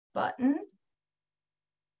button.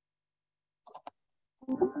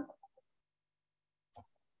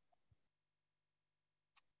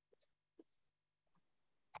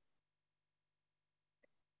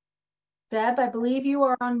 Deb, I believe you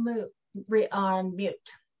are on mute.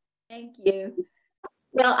 Thank you.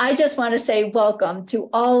 Well, I just want to say welcome to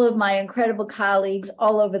all of my incredible colleagues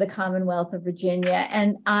all over the Commonwealth of Virginia.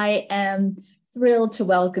 And I am thrilled to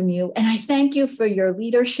welcome you. And I thank you for your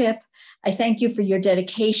leadership. I thank you for your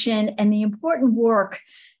dedication and the important work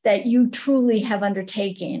that you truly have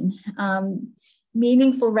undertaken.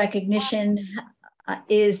 Meaningful recognition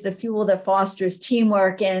is the fuel that fosters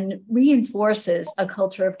teamwork and reinforces a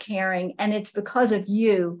culture of caring. And it's because of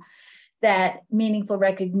you that meaningful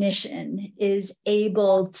recognition is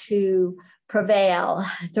able to prevail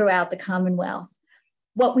throughout the Commonwealth.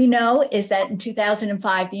 What we know is that in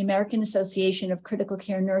 2005, the American Association of Critical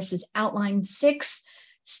Care Nurses outlined 6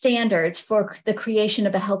 standards for the creation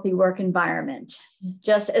of a healthy work environment.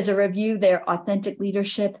 Just as a review, they're authentic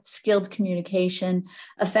leadership, skilled communication,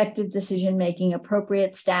 effective decision-making,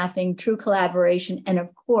 appropriate staffing, true collaboration, and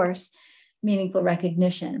of course, meaningful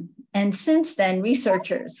recognition. And since then,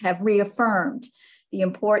 researchers have reaffirmed the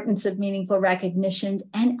importance of meaningful recognition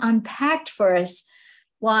and unpacked for us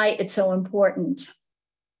why it's so important.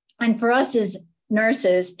 And for us as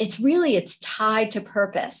nurses, it's tied to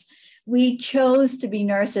purpose. We chose to be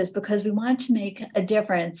nurses because we wanted to make a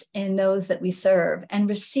difference in those that we serve, and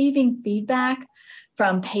receiving feedback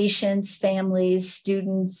from patients, families,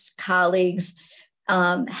 students, colleagues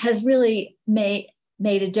has really made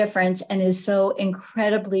a difference and is so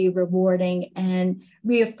incredibly rewarding and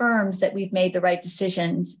reaffirms that we've made the right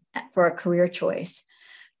decisions for a career choice.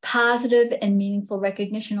 Positive and meaningful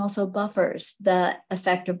recognition also buffers the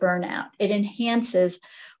effect of burnout. It enhances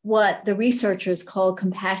what the researchers call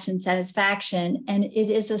compassion satisfaction, and it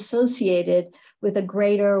is associated with a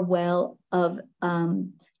greater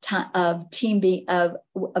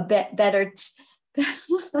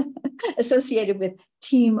associated with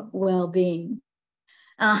team well-being.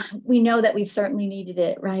 We know that we've certainly needed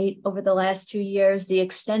it, right? Over the last 2 years, the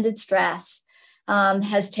extended stress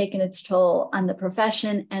has taken its toll on the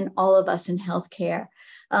profession and all of us in healthcare.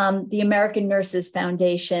 The American Nurses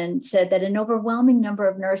Foundation said that an overwhelming number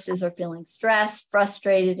of nurses are feeling stressed,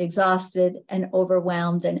 frustrated, exhausted, and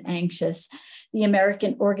overwhelmed and anxious. The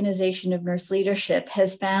American Organization of Nurse Leadership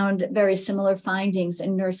has found very similar findings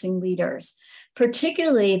in nursing leaders,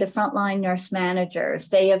 particularly the frontline nurse managers.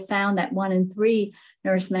 They have found that 1 in 3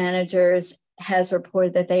 nurse managers has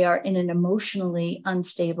reported that they are in an emotionally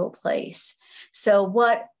unstable place. So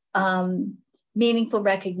what meaningful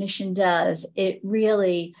recognition does, it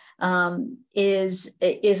really is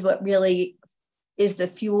what really is the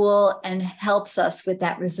fuel and helps us with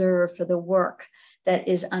that reserve for the work that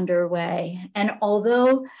is underway. And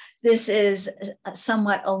although this is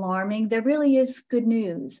somewhat alarming, there really is good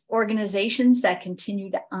news. Organizations that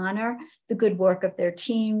continue to honor the good work of their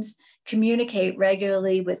teams, communicate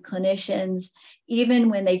regularly with clinicians, even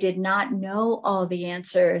when they did not know all the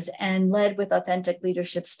answers, and led with authentic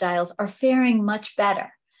leadership styles, are faring much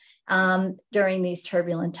better during these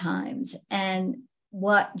turbulent times. And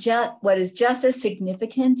what is just as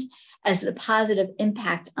significant as the positive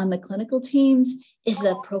impact on the clinical teams is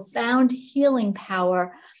the profound healing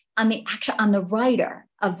power on the writer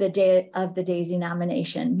of the DAISY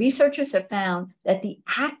nomination. Researchers have found that the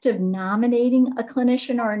act of nominating a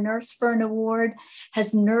clinician or a nurse for an award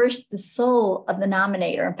has nourished the soul of the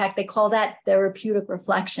nominator. In fact, they call that therapeutic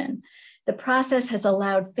reflection. The process has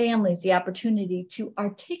allowed families the opportunity to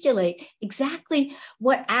articulate exactly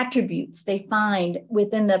what attributes they find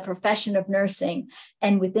within the profession of nursing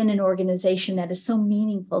and within an organization that is so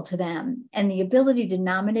meaningful to them. And the ability to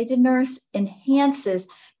nominate a nurse enhances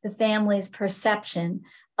the family's perception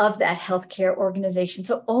of that healthcare organization.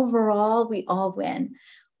 So overall, we all win.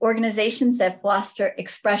 Organizations that foster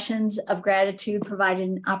expressions of gratitude provide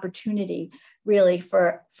an opportunity really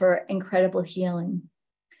for incredible healing.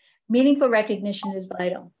 Meaningful recognition is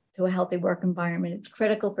vital to a healthy work environment. It's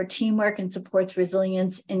critical for teamwork and supports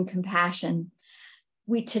resilience and compassion.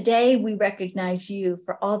 Today, we recognize you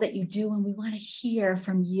for all that you do, and we want to hear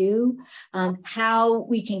from you how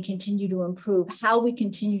we can continue to improve, how we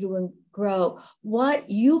continue to grow. What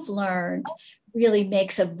you've learned really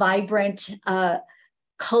makes a vibrant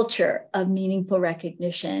culture of meaningful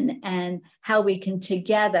recognition, and how we can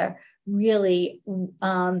together really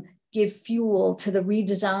give fuel to the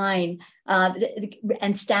redesign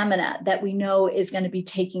and stamina that we know is going to be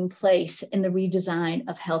taking place in the redesign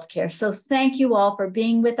of healthcare. So thank you all for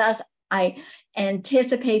being with us. I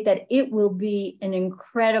anticipate that it will be an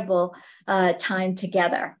incredible time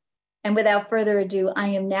together. And without further ado, I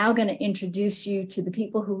am now going to introduce you to the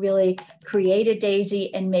people who really created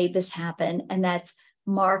DAISY and made this happen. And that's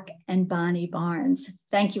Mark and Bonnie Barnes.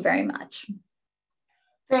 Thank you very much.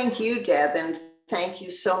 Thank you, Deb, and thank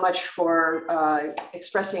you so much for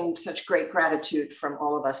expressing such great gratitude from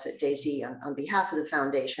all of us at DAISY on behalf of the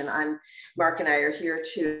foundation. Mark and I are here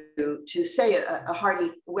to say a hearty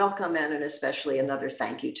welcome and especially another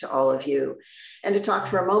thank you to all of you, and to talk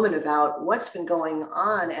for a moment about what's been going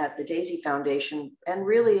on at the DAISY Foundation. And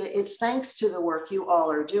really, it's thanks to the work you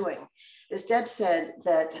all are doing. As Deb said,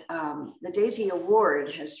 that the DAISY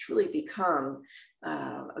Award has truly become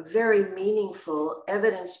a very meaningful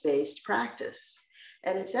evidence-based practice.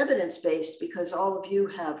 And it's evidence-based because all of you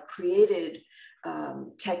have created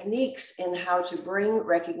techniques in how to bring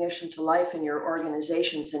recognition to life in your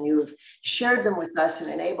organizations, and you've shared them with us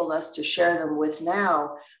and enabled us to share them with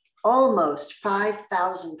now almost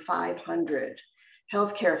 5,500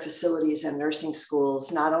 healthcare facilities and nursing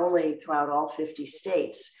schools, not only throughout all 50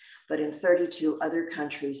 states, but in 32 other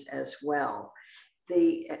countries as well.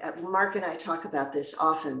 Mark and I talk about this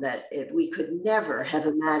often, that we could never have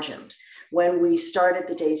imagined when we started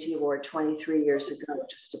the DAISY Award 23 years ago,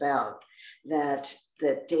 just about, that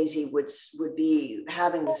DAISY would be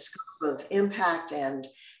having the scope of impact and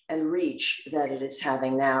reach that it is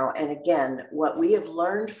having now. And again, what we have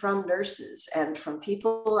learned from nurses and from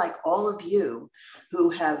people like all of you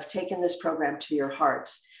who have taken this program to your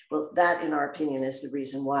hearts, well, that, in our opinion, is the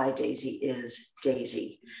reason why DAISY is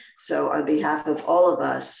DAISY. So on behalf of all of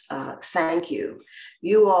us, thank you.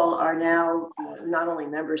 You all are now not only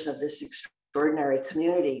members of this extraordinary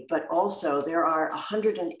community, but also there are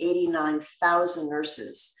 189,000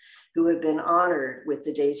 nurses who have been honored with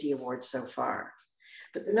the DAISY Award so far.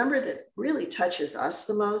 But the number that really touches us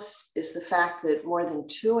the most is the fact that more than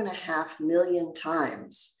 2.5 million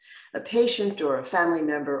times a patient or a family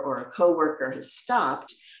member or a coworker has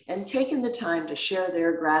stopped and taken the time to share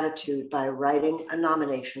their gratitude by writing a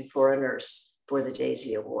nomination for a nurse for the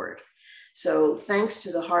DAISY Award. So thanks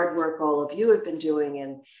to the hard work all of you have been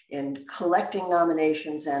doing in collecting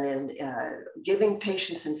nominations and in giving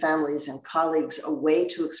patients and families and colleagues a way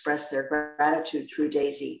to express their gratitude through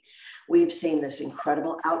DAISY, we've seen this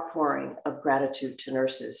incredible outpouring of gratitude to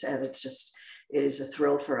nurses. And it is a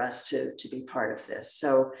thrill for us to be part of this.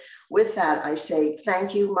 So with that, I say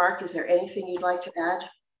thank you. Mark, is there anything you'd like to add?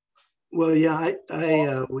 Well, yeah,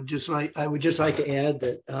 I would just like to add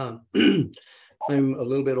that I'm a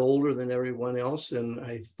little bit older than everyone else, and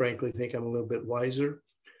I frankly think I'm a little bit wiser.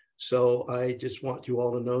 So I just want you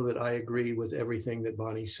all to know that I agree with everything that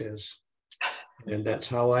Bonnie says, and that's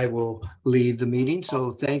how I will leave the meeting.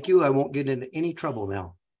 So thank you. I won't get into any trouble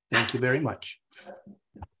now. Thank you very much.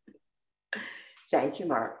 Thank you,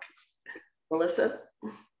 Mark. Melissa?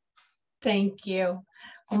 Thank you.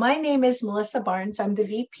 My name is Melissa Barnes. I'm the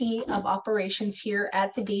VP of Operations here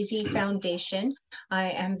at the DAISY Foundation.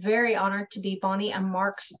 I am very honored to be Bonnie and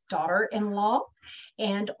Mark's daughter-in-law,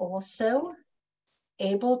 and also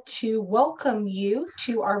able to welcome you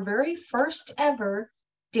to our very first ever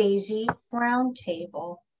DAISY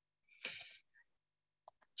Roundtable.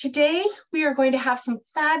 Today, we are going to have some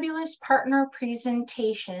fabulous partner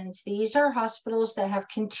presentations. These are hospitals that have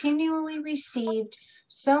continually received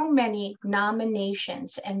so many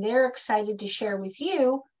nominations, and they're excited to share with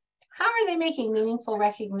you how are they making meaningful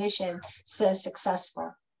recognition so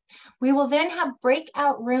successful. We will then have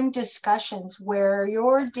breakout room discussions where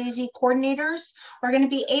your DAISY coordinators are going to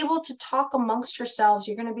be able to talk amongst yourselves.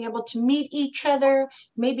 You're going to be able to meet each other,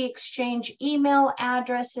 maybe exchange email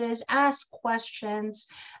addresses, ask questions,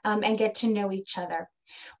 and get to know each other.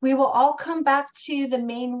 We will all come back to the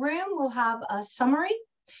main room. We'll have a summary,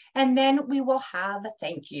 and then we will have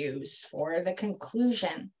thank yous for the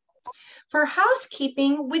conclusion. For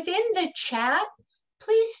housekeeping, within the chat,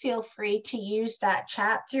 please feel free to use that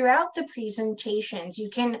chat throughout the presentations. You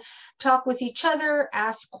can talk with each other,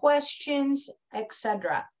 ask questions,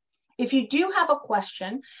 etc. If you do have a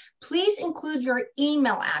question, please include your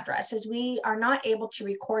email address, as we are not able to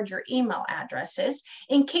record your email addresses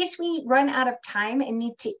in case we run out of time and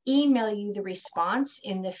need to email you the response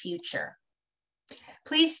in the future.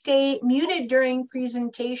 Please stay muted during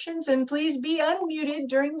presentations, and please be unmuted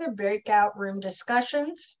during the breakout room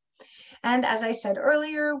discussions. And as I said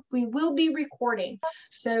earlier, we will be recording.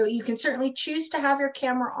 So you can certainly choose to have your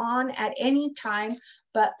camera on at any time,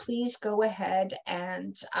 but please go ahead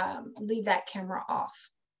and leave that camera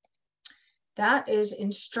off. That is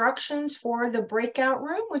instructions for the breakout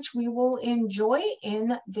room, which we will enjoy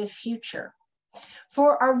in the future.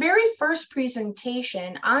 For our very first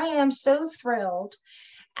presentation, I am so thrilled.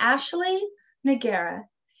 Ashley Nagara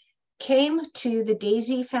came to the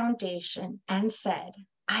DAISY Foundation and said,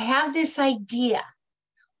 I have this idea.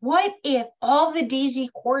 What if all the DAISY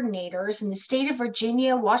coordinators in the state of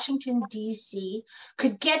Virginia, Washington, D.C.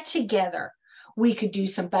 could get together? We could do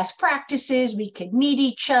some best practices, we could meet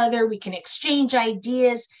each other, we can exchange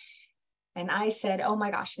ideas. And I said, oh my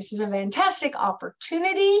gosh, this is a fantastic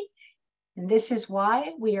opportunity. And this is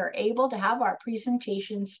why we are able to have our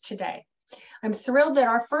presentations today. I'm thrilled that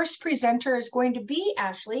our first presenter is going to be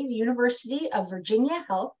Ashley, the University of Virginia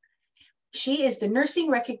Health. She is the Nursing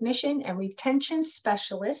Recognition and Retention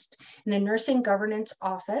Specialist in the Nursing Governance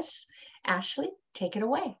Office. Ashley, take it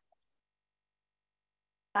away.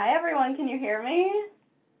 Hi, everyone. Can you hear me?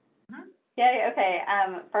 Yay. Okay.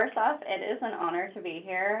 First off, it is an honor to be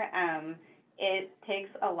here. It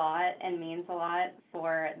takes a lot and means a lot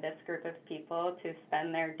for this group of people to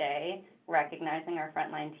spend their day recognizing our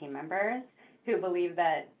frontline team members who believe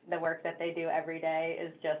that the work that they do every day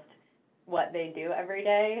is just what they do every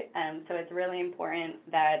day. So it's really important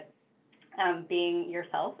that being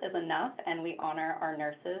yourself is enough, and we honor our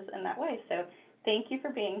nurses in that way. So thank you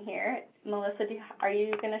for being here. Melissa, are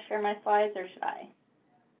you going to share my slides, or should I?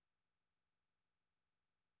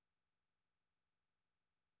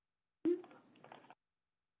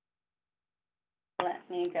 Let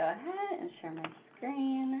me go ahead and share my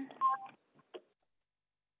screen.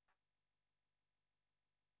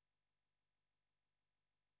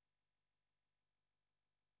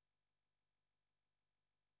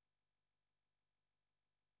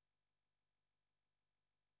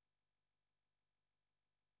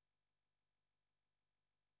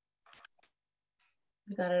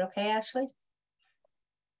 You got it okay, Ashley?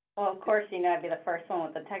 Well, of course, you know I'd be the first one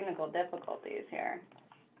with the technical difficulties here.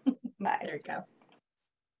 Bye. There you go.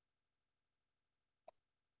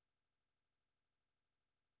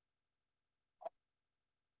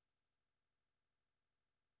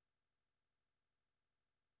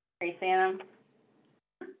 Are you seeing them?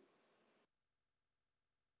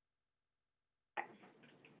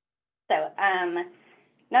 So,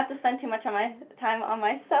 not to spend too much of my time on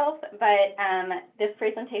myself, but this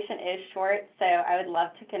presentation is short, so I would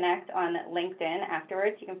love to connect on LinkedIn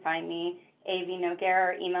afterwards. You can find me, A.V. Noguera,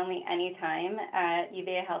 or email me anytime.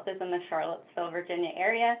 UVA Health is in the Charlottesville, Virginia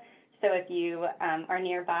area, so if you are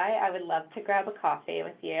nearby, I would love to grab a coffee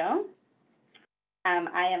with you.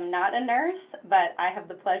 I am not a nurse, but I have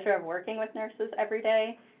the pleasure of working with nurses every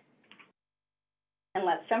day. And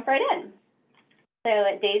let's jump right in. So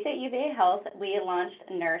at DAISY at UVA Health, we launched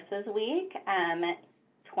Nurses Week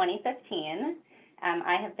 2015.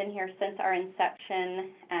 I have been here since our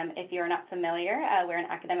inception. If you're not familiar, we're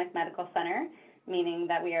an academic medical center, meaning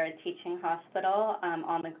that we are a teaching hospital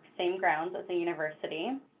on the same grounds as a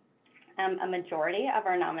university. A majority of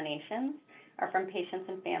our nominations are from patients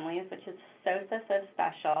and families, which is so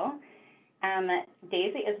special.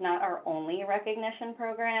 DAISY is not our only recognition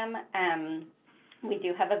program. We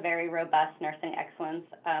do have a very robust Nursing Excellence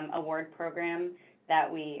Award program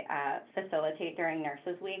that we facilitate during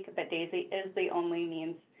Nurses Week, but DAISY is the only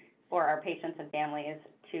means for our patients and families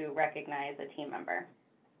to recognize a team member.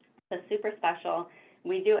 So super special.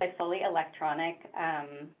 We do a fully electronic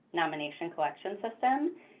nomination collection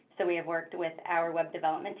system. So we have worked with our web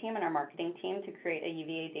development team and our marketing team to create a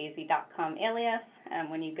uvadaisy.com alias.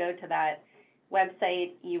 When you go to that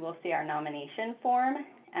website, you will see our nomination form.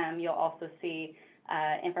 You'll also see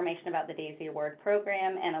information about the DAISY Award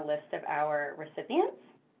program and a list of our recipients.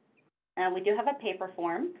 We do have a paper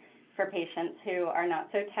form for patients who are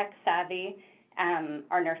not so tech savvy.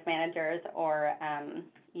 Our nurse managers or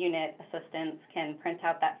unit assistants can print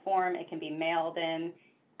out that form. It can be mailed in,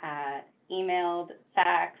 emailed,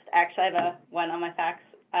 faxed. Actually, I have one on my fax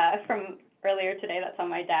from earlier today that's on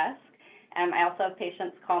my desk. I also have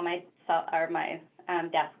patients call my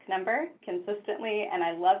desk number consistently, and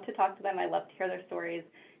I love to talk to them. I love to hear their stories,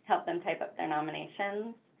 help them type up their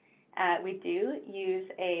nominations. We do use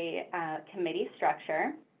a committee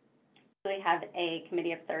structure. We have a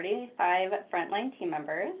committee of 35 frontline team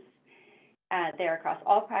members. They're across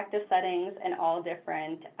all practice settings and all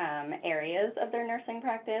different areas of their nursing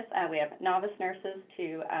practice. We have novice nurses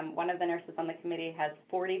to one of the nurses on the committee has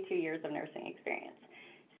 42 years of nursing experience.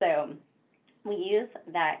 So we use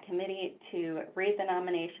that committee to read the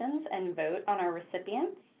nominations and vote on our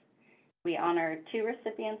recipients. We honor 2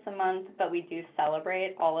 recipients a month, but we do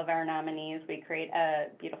celebrate all of our nominees. We create a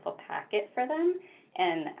beautiful packet for them,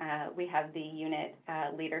 and we have the unit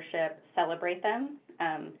leadership celebrate them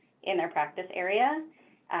in their practice area.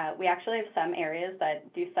 We actually have some areas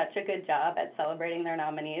that do such a good job at celebrating their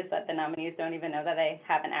nominees that the nominees don't even know that they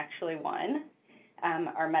haven't actually won.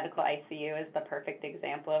 Our medical ICU is the perfect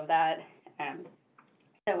example of that.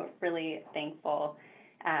 So really thankful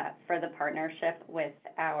for the partnership with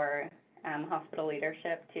our hospital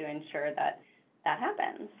leadership to ensure that that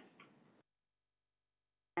happens.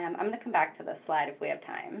 I'm going to come back to this slide if we have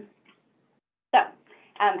time. So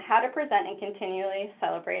how to present and continually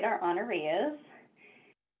celebrate our honorees.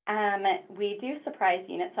 We do surprise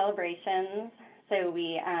unit celebrations. So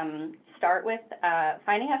we start with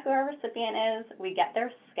finding out who our recipient is, we get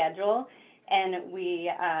their schedule, and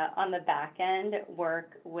we, on the back end,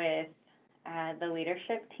 work with the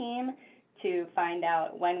leadership team to find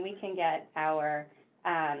out when we can get our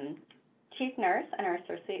chief nurse and our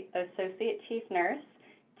associate chief nurse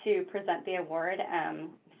to present the award.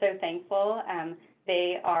 So thankful.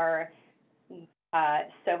 They are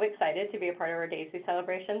so excited to be a part of our DAISY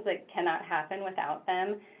celebrations. It cannot happen without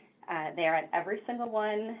them. They are at every single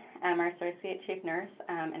one. Our associate chief nurse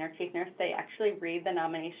and our chief nurse, they actually read the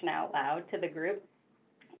nomination out loud to the group.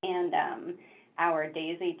 And our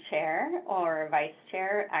DAISY chair or vice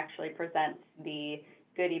chair actually presents the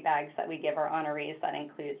goodie bags that we give our honorees. That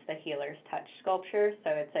includes the Healer's Touch sculpture. So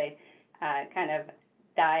it's a kind of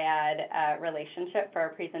dyad relationship for our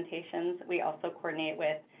presentations. We also coordinate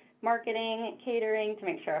with marketing, catering to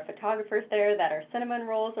make sure our photographer's there, that our cinnamon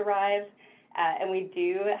rolls arrive. And we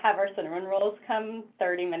do have our cinnamon rolls come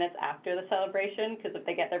 30 minutes after the celebration, because if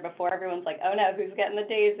they get there before, everyone's like, oh no, who's getting the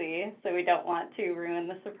DAISY? So we don't want to ruin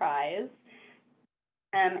the surprise.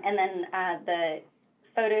 And then the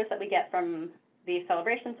photos that we get from the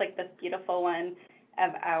celebrations, like this beautiful one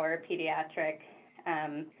of our pediatric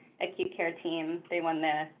acute care team. They won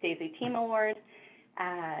the DAISY Team Award.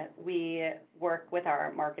 We work with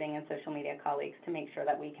our marketing and social media colleagues to make sure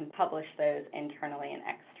that we can publish those internally and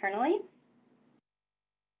externally.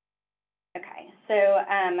 Okay, so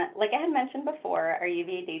like I had mentioned before, our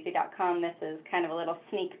UVADAISY.com, this is kind of a little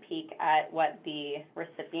sneak peek at what the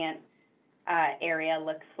recipient area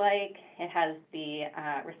looks like. It has the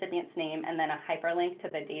recipient's name and then a hyperlink to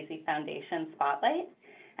the DAISY Foundation Spotlight,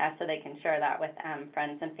 so they can share that with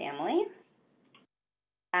friends and family.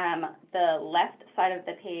 The left side of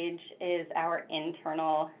the page is our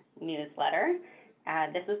internal newsletter.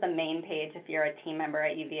 This is the main page. If you're a team member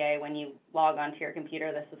at UVA, when you log onto your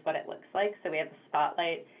computer, this is what it looks like. So we have the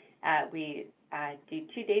spotlight. We do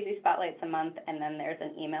 2 DAISY spotlights a month, and then there's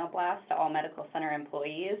an email blast to all medical center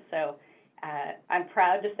employees. So I'm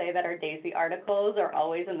proud to say that our DAISY articles are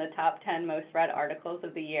always in the top 10 most read articles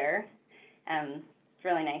of the year. It's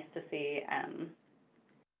really nice to see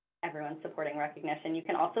everyone supporting recognition. You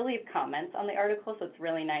can also leave comments on the article, so it's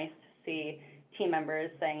really nice to see team members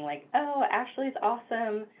saying like, oh, Ashley's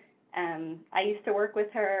awesome. I used to work with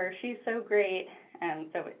her. She's so great.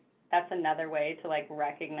 So that's another way to like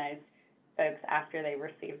recognize folks after they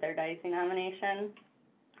receive their DAISY nomination.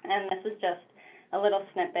 And this is just a little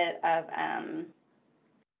snippet of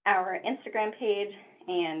our Instagram page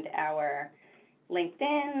and our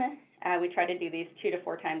LinkedIn. We try to do these 2 to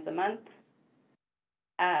 4 times a month,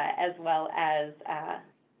 as well as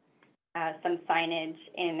some signage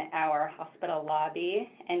in our hospital lobby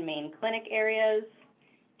and main clinic areas.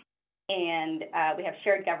 And we have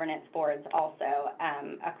shared governance boards also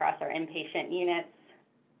across our inpatient units,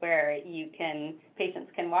 where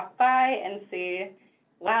patients can walk by and see,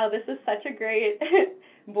 wow, this is such a great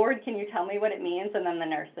board. Can you tell me what it means? And then the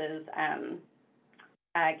nurses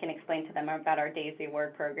can explain to them about our DAISY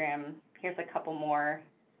award program. Here's a couple more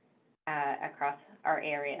across our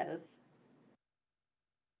areas.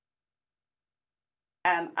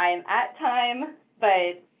 I am at time,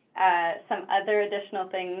 but some other additional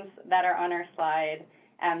things that are on our slide,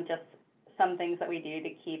 just some things that we do to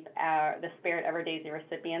keep the spirit of our DAISY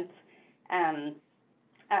recipients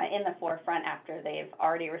in the forefront after they've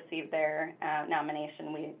already received their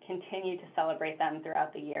nomination. We continue to celebrate them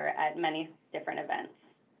throughout the year at many different events.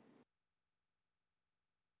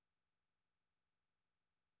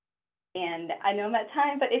 And I know I'm at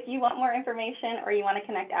time, but if you want more information or you want to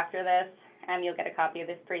connect after this, you'll get a copy of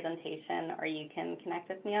this presentation, or you can connect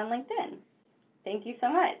with me on LinkedIn. Thank you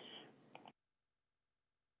so much.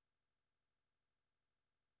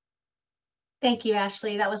 Thank you,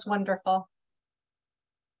 Ashley. That was wonderful.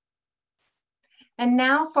 And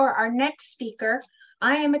now for our next speaker,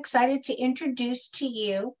 I am excited to introduce to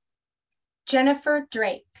you Jennifer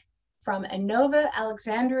Drake from Inova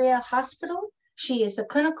Alexandria Hospital. She is the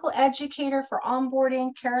clinical educator for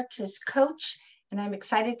onboarding Caritas coach, and I'm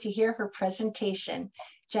excited to hear her presentation.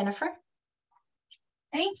 Jennifer?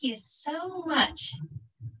 Thank you so much.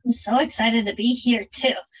 I'm so excited to be here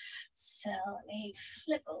too. So let me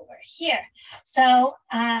flip over here. So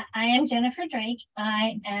I am Jennifer Drake.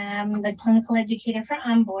 I am the clinical educator for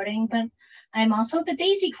onboarding, but I'm also the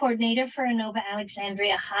DAISY Coordinator for Inova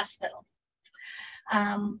Alexandria Hospital.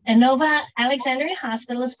 Inova Alexandria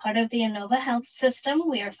Hospital is part of the Inova Health System.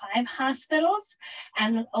 We are 5 hospitals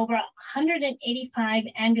and over 185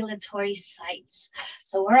 ambulatory sites.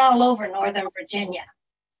 So we're all over Northern Virginia.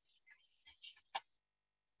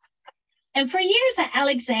 And for years at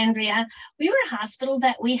Alexandria, we were a hospital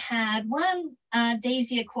that we had 1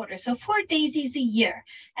 DAISY a quarter, so 4 DAISYs a year.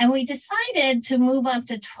 And we decided to move up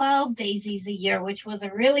to 12 DAISYs a year, which was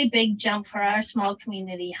a really big jump for our small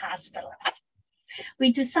community hospital.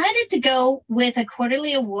 We decided to go with a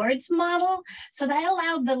quarterly awards model, so that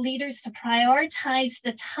allowed the leaders to prioritize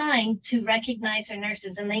the time to recognize our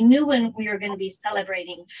nurses, and they knew when we were going to be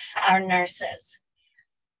celebrating our nurses.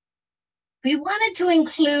 We wanted to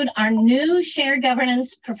include our new shared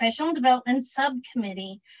governance professional development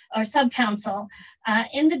subcommittee or subcouncil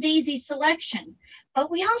in the DAISY selection,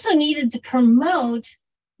 but we also needed to promote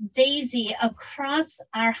DAISY across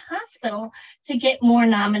our hospital to get more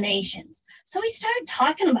nominations. So we started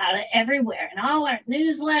talking about it everywhere in all our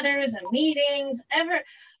newsletters and meetings,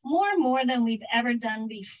 more than we've ever done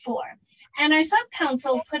before. And our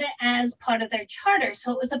subcouncil put it as part of their charter,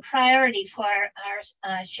 so it was a priority for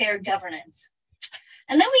our shared governance.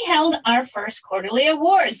 And then we held our first quarterly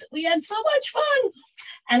awards. We had so much fun.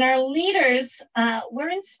 And our leaders were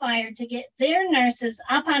inspired to get their nurses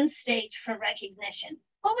up on stage for recognition.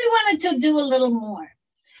 But we wanted to do a little more.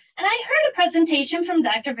 And I heard a presentation from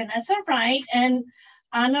Dr. Vanessa Wright and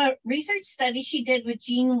on a research study she did with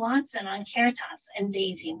Jean Watson on Caritas and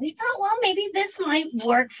DAISY. We thought, well, maybe this might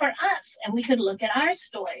work for us and we could look at our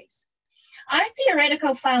stories. Our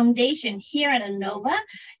theoretical foundation here at Inova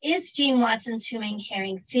is Jean Watson's Humane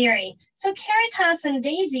Caring Theory. So Caritas and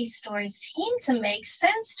DAISY stories seem to make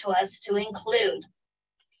sense to us to include.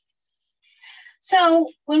 So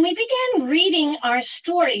when we began reading our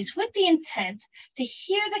stories with the intent to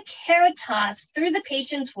hear the Caritas through the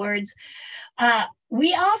patient's words,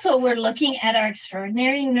 we also were looking at our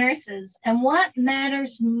extraordinary nurses and what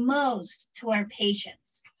matters most to our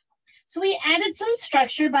patients. So we added some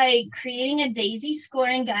structure by creating a DAISY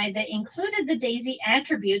scoring guide that included the DAISY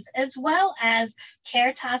attributes as well as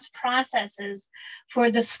Caritas processes for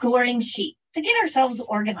the scoring sheet to get ourselves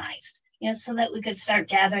organized, so that we could start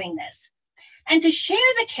gathering this. And to share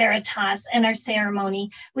the Caritas in our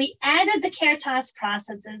ceremony, we added the Caritas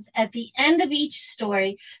processes at the end of each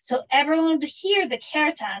story so everyone would hear the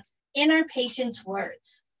Caritas in our patients'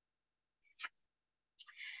 words.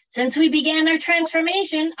 Since we began our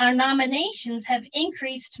transformation, our nominations have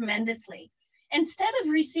increased tremendously. Instead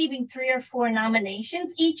of receiving 3 or 4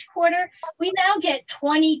 nominations each quarter, we now get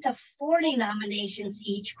 20 to 40 nominations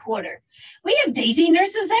each quarter. We have DAISY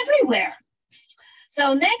nurses everywhere.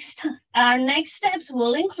 So our next steps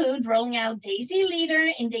will include rolling out DAISY Leader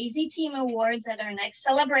and DAISY Team Awards at our next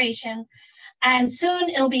celebration. And soon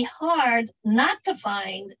it'll be hard not to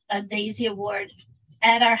find a DAISY Award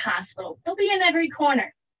at our hospital. They'll be in every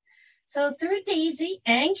corner. So through DAISY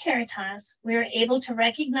and Caritas, we are able to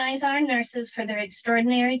recognize our nurses for their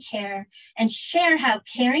extraordinary care and share how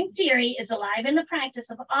caring theory is alive in the practice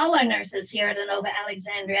of all our nurses here at Inova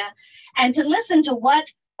Alexandria, and to listen to what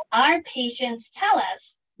our patients tell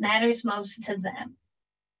us matters most to them.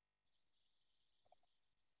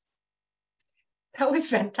 That was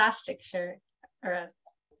fantastic, Sherry.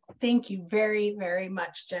 Thank you very, very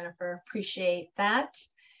much, Jennifer. Appreciate that.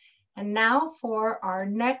 And now for our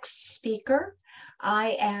next speaker,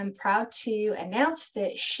 I am proud to announce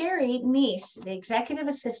that Sherry Meese, the Executive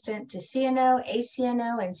Assistant to CNO,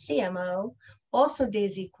 ACNO, and CMO, also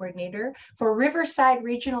DAISY Coordinator for Riverside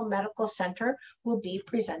Regional Medical Center, will be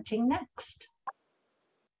presenting next.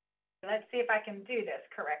 Let's see if I can do this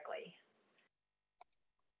correctly.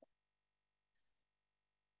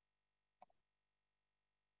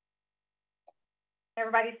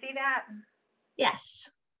 Everybody see that? Yes.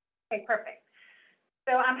 Okay, perfect.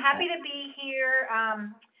 So I'm happy to be here.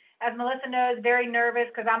 As Melissa knows, very nervous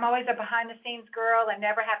because I'm always a behind the scenes girl and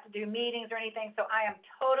never have to do meetings or anything. So I am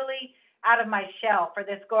totally out of my shell for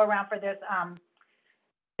this go around for this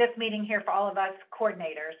this meeting here for all of us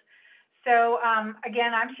coordinators. So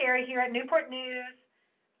again, I'm Sherry here at Newport News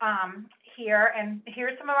here, and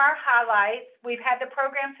here's some of our highlights. We've had the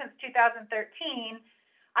program since 2013.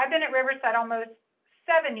 I've been at Riverside almost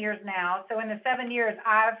 7 years now. So in the 7 years,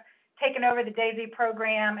 I've taken over the DAISY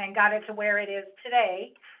program and got it to where it is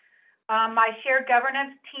today. My shared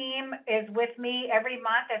governance team is with me every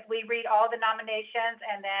month as we read all the nominations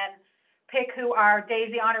and then pick who our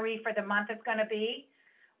DAISY honoree for the month is going to be.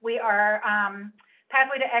 We are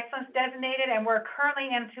Pathway to Excellence designated, and we're currently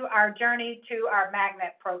into our journey to our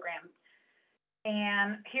magnet program.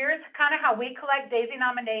 And here's kind of how we collect DAISY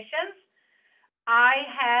nominations. I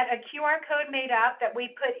had a QR code made up that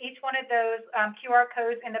we put each one of those QR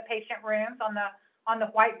codes in the patient rooms on the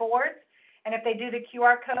whiteboards. And if they do the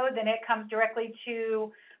QR code, then it comes directly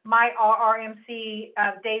to my RRMC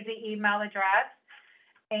DAISY email address.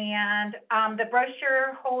 And the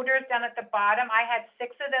brochure holders down at the bottom, I had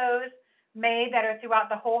 6 of those made that are throughout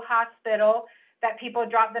the whole hospital that people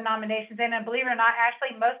drop the nominations in. And believe it or not,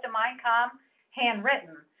 actually, most of mine come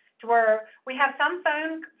handwritten, to where we have some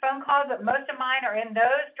phone calls, but most of mine are in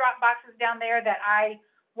those drop boxes down there that I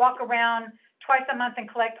walk around twice a month and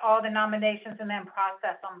collect all the nominations and then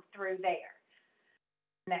process them through there.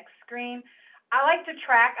 Next screen. I like to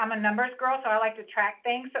track, I'm a numbers girl, so I like to track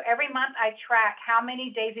things. So every month I track how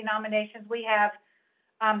many DAISY nominations we have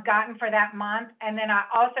gotten for that month. And then I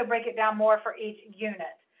also break it down more for each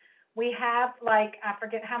unit. We have, like, I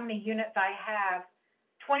forget how many units I have,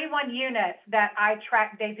 21 units that I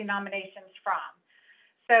track DAISY nominations from.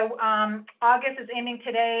 So August is ending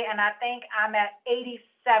today, and I think I'm at 87.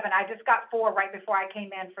 I just got 4 right before I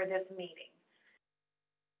came in for this meeting.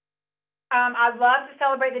 I love to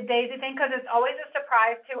celebrate the DAISY thing because it's always a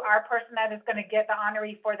surprise to our person that is going to get the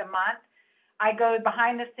honoree for the month. I go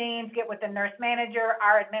behind the scenes, get with the nurse manager,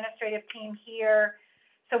 our administrative team here,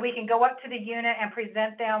 so we can go up to the unit and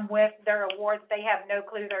present them with their awards they have no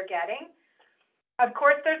clue they're getting. Of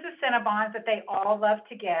course, there's the Cinnabons that they all love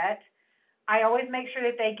to get. I always make sure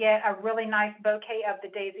that they get a really nice bouquet of the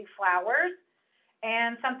DAISY flowers.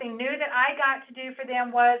 And something new that I got to do for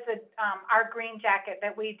them was our green jacket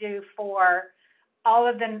that we do for all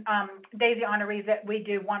of the DAISY honorees that we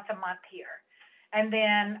do once a month here. And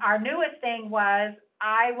then our newest thing was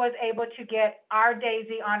I was able to get our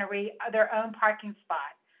DAISY honoree their own parking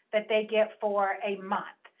spot that they get for a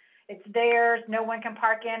month. It's theirs, no one can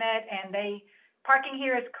park in it, and parking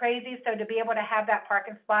here is crazy, so to be able to have that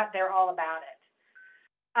parking spot, they're all about it.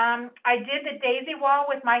 I did the DAISY wall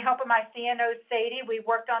with my help of my CNO, Sadie. We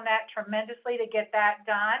worked on that tremendously to get that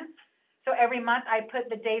done. So every month I put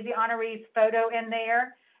the DAISY honorees photo in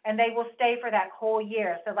there, and they will stay for that whole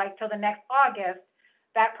year. So like till the next August,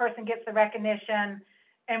 that person gets the recognition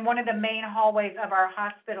in one of the main hallways of our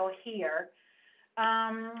hospital here.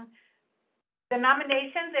 The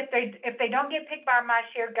nominations, if they don't get picked by my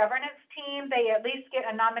shared governance team, they at least get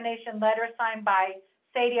a nomination letter signed by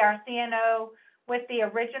Sadie, our CNO, with the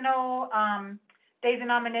original DAISY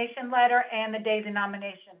nomination letter and the DAISY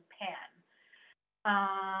nomination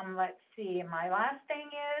pen. Let's see, my last thing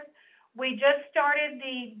is, we just started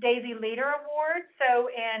the DAISY Leader Award. So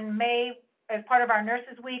in May, as part of our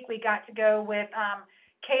Nurses Week, we got to go with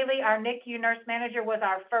Kaylee, our NICU nurse manager, was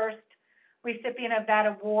our first recipient of that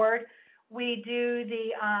award. We do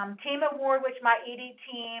the team award, which my ED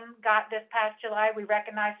team got this past July. We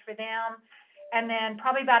recognized for them. And then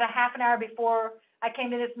probably about a half an hour before I came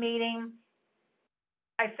to this meeting,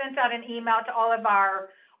 I sent out an email to all of our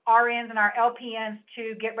RNs and our LPNs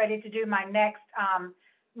to get ready to do my next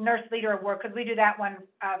Nurse Leader Award, because we do that one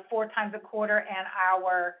 4 times a quarter, and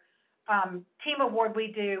our team award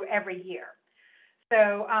we do every year.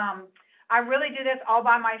 So I really do this all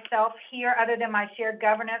by myself here, other than my shared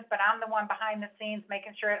governance, but I'm the one behind the scenes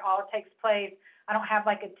making sure it all takes place. I don't have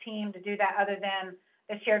like a team to do that other than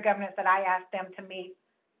the shared governance that I ask them to meet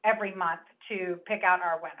every month to pick out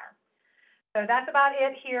our winner. So that's about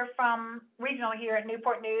it here from regional here at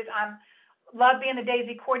Newport News. I love being the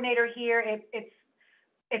DAISY coordinator here.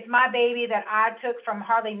 It's my baby that I took from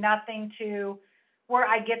hardly nothing to where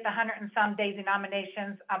I get the 100 and some DAISY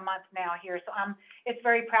nominations a month now here. So it's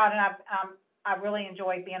very proud, and I really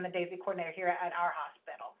enjoy being the DAISY coordinator here at our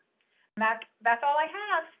hospital. And that's all I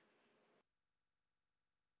have.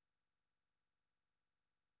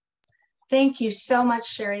 Thank you so much,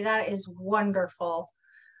 Sherry. That is wonderful.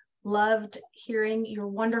 Loved hearing your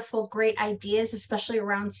wonderful, great ideas, especially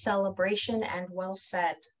around celebration, and well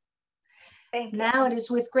said. Thank you. Now it is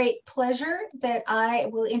with great pleasure that I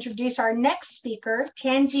will introduce our next speaker,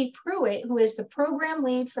 Tanji Pruitt, who is the program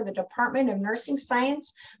lead for the Department of Nursing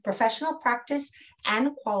Science, Professional Practice,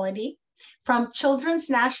 and Quality from Children's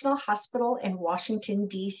National Hospital in Washington,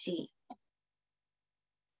 D.C.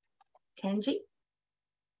 Tanji?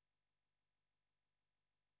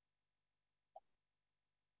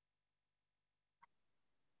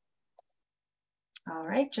 All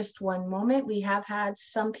right, just one moment. We have had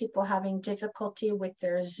some people having difficulty with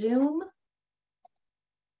their Zoom.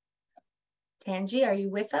 Tanji, are you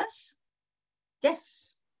with us?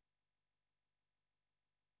 Yes.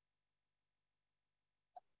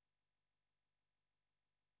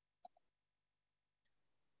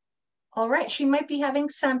 All right, she might be having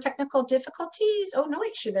some technical difficulties. Oh, no,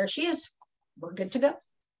 wait, there she is. we're good to go.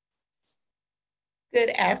 Good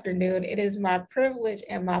afternoon. It is my privilege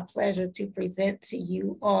and my pleasure to present to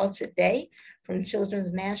you all today from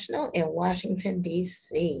Children's National in Washington,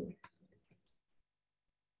 D.C.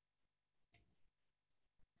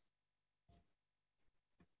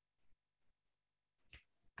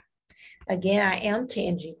 Again, I am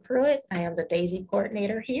Tangi Pruitt. I am the DAISY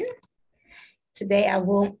Coordinator here. Today, I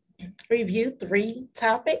will review 3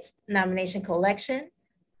 topics: nomination collection,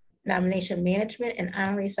 nomination management, and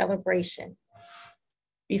honorary celebration.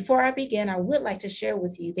 Before I begin, I would like to share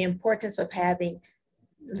with you the importance of having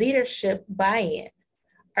leadership buy-in.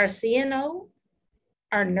 Our CNO,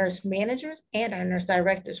 our nurse managers, and our nurse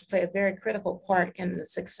directors play a very critical part in the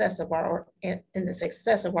success of our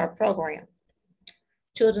program.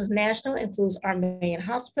 Children's National includes our main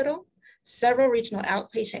hospital, several regional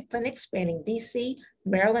outpatient clinics spanning DC,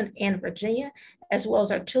 Maryland, and Virginia, as well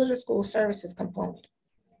as our children's school services component.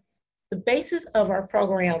 The basis of our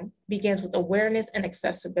program begins with awareness and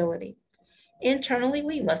accessibility. Internally,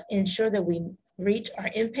 we must ensure that we reach our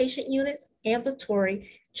inpatient units,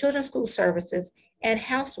 ambulatory, children's school services, and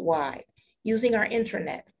house-wide using our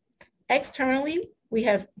intranet. Externally, we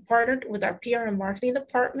have partnered with our PR and marketing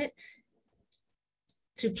department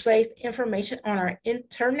to place information on our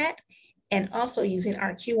internet and also using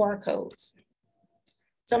our QR codes.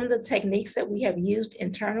 Some of the techniques that we have used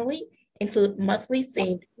internally include monthly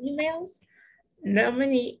themed emails,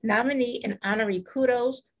 nominee and honorary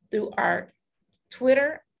kudos through our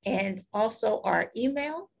Twitter and also our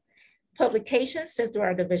email, publications sent through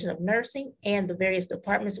our Division of Nursing and the various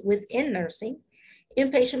departments within nursing,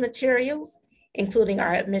 inpatient materials, including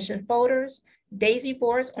our admission folders, DAISY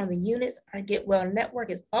boards on the units. Our Get Well network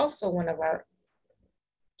is also one of our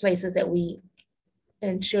places that we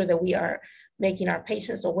ensure that we are making our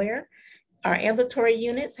patients aware. Our ambulatory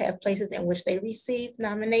units have places in which they receive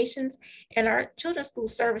nominations, and our children's school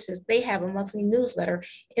services, they have a monthly newsletter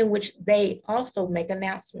in which they also make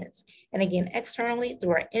announcements. And again, externally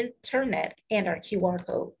through our internet and our QR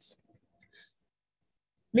codes.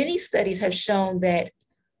 Many studies have shown that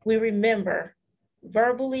we remember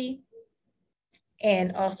verbally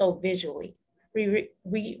and also visually. We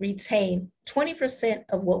retain 20%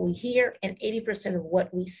 of what we hear and 80% of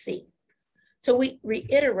what we see. So we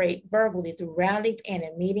reiterate verbally through roundings and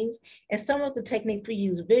in meetings, and some of the techniques we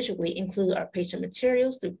use visually include our patient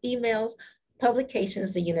materials through emails,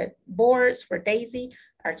 publications, the unit boards for DAISY,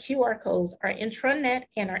 our QR codes, our intranet,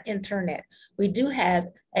 and our internet. We do have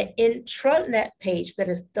an intranet page that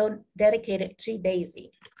is dedicated to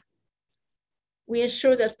DAISY. We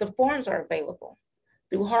ensure that the forms are available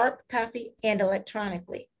through hard copy and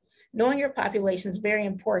electronically. Knowing your population is very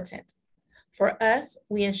important. For us,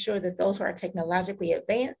 we ensure that those who are technologically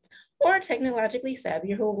advanced or technologically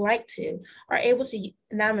savvy or who would like to are able to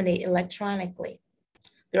nominate electronically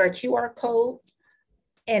through our QR code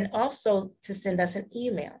and also to send us an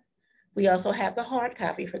email. We also have the hard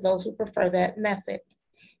copy for those who prefer that method.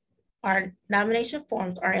 Our nomination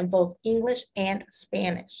forms are in both English and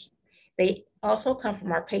Spanish. They also come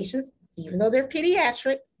from our patients, even though they're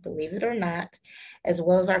pediatric, believe it or not, as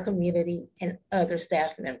well as our community and other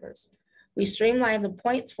staff members. We streamline the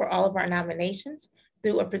points for all of our nominations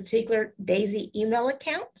through a particular DAISY email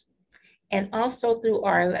account and also through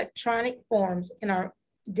our electronic forms in our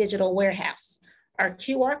digital warehouse. Our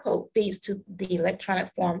QR code feeds to the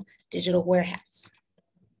electronic form digital warehouse.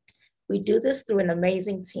 We do this through an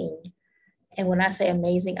amazing team. And when I say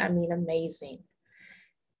amazing, I mean amazing.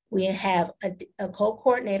 We have a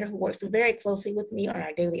co-coordinator who works very closely with me on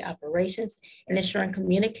our daily operations and ensuring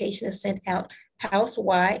communication is sent out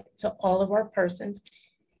house-wide to all of our persons.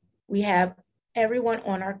 We have everyone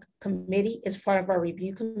on our committee as part of our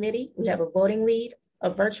review committee. We have a voting lead, a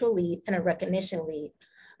virtual lead, and a recognition lead.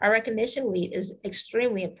 Our recognition lead is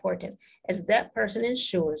extremely important as that person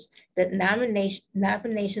ensures that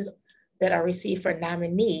nominations that are received for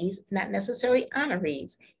nominees, not necessarily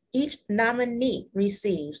honorees, each nominee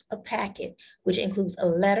receives a packet, which includes a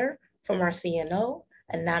letter from our CNO,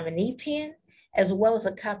 a nominee pin, as well as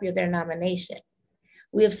a copy of their nomination.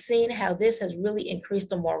 We have seen how this has really increased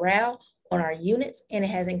the morale on our units, and it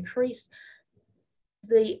has increased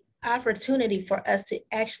the opportunity for us to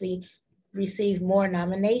actually receive more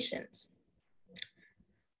nominations.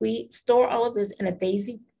 We store all of this in a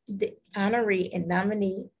DAISY honoree and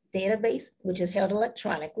nominee database, which is held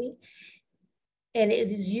electronically, and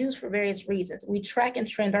it is used for various reasons. We track and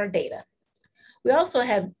trend our data. We also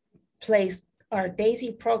have placed our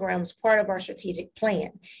DAISY program as part of our strategic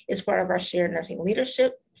plan. It's part of our shared nursing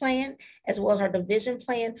leadership plan, as well as our division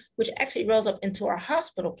plan, which actually rolls up into our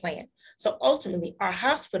hospital plan. So ultimately, our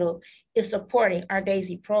hospital is supporting our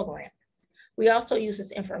DAISY program. We also use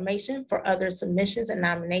this information for other submissions and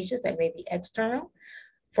nominations that may be external,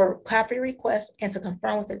 for copy requests, and to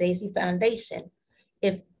confirm with the DAISY Foundation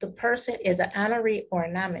if the person is an honoree or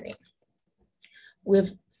a nominee.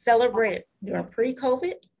 We've celebrated during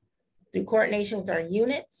pre-COVID through coordination with our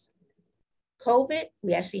units. COVID,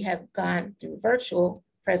 we actually have gone through virtual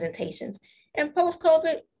presentations. And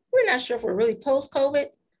post-COVID, we're not sure if we're really post-COVID,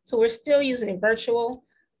 so we're still using a virtual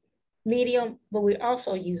medium, but we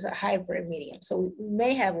also use a hybrid medium. So we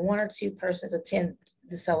may have 1 or 2 persons attend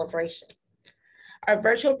the celebration. Our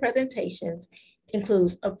virtual presentations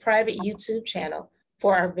includes a private YouTube channel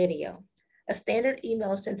for our video. A standard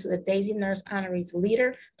email is sent to the DAISY Nurse Honorees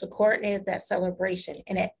leader to coordinate that celebration,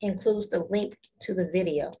 and it includes the link to the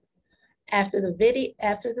video. After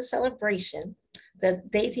the celebration, the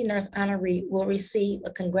DAISY Nurse Honoree will receive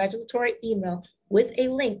a congratulatory email with a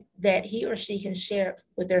link that he or she can share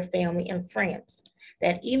with their family and friends.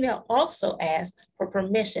 That email also asks for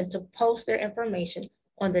permission to post their information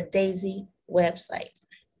on the DAISY website.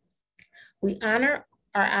 We honor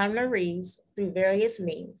our honorees through various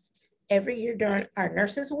means. Every year during our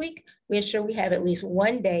Nurses Week, we ensure we have at least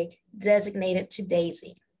one day designated to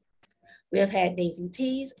DAISY. We have had DAISY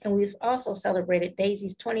Teas, and we've also celebrated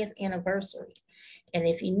DAISY's 20th anniversary. And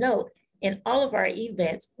if you note, in all of our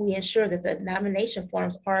events, we ensure that the nomination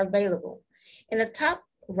forms are available. In the top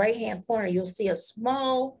right-hand corner, you'll see a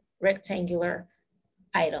small rectangular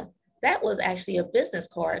item. That was actually a business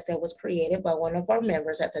card that was created by one of our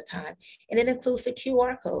members at the time, and it includes the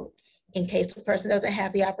QR code. In case the person doesn't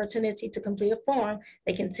have the opportunity to complete a form,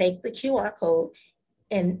 they can take the QR code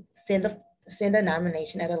and send a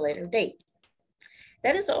nomination at a later date.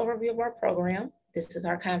 That is the overview of our program. This is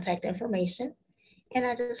our contact information. And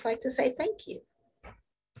I'd just like to say thank you.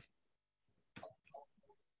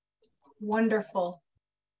 Wonderful.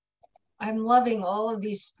 I'm loving all of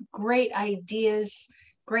these great ideas,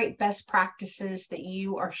 great best practices that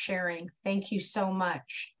you are sharing. Thank you so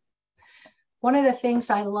much. One of the things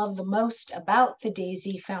I love the most about the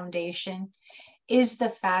DAISY Foundation is the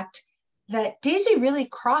fact that DAISY really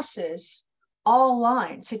crosses all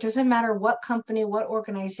lines. It doesn't matter what company, what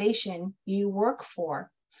organization you work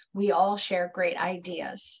for. We all share great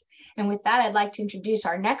ideas. And with that, I'd like to introduce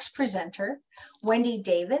our next presenter, Wendy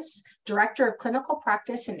Davis, Director of Clinical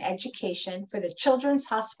Practice and Education for the Children's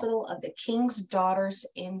Hospital of the King's Daughters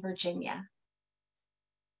in Virginia.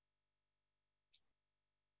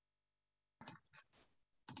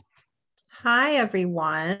 Hi,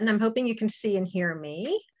 everyone. I'm hoping you can see and hear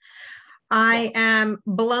me. I am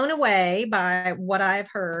blown away by what I've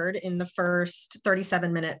heard in the first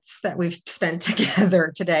 37 minutes that we've spent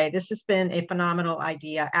together today. This has been a phenomenal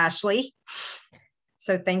idea, Ashley.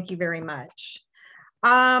 So thank you very much.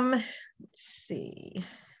 Let's see.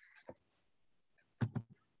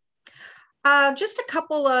 Just a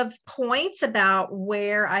couple of points about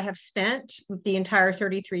where I have spent the entire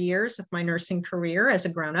 33 years of my nursing career as a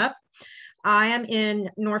grown-up. I am in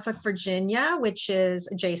Norfolk, Virginia, which is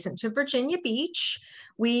adjacent to Virginia Beach.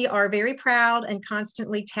 We are very proud and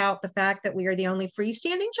constantly tout the fact that we are the only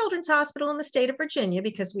freestanding children's hospital in the state of Virginia,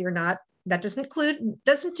 because we are not, that doesn't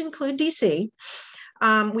include DC.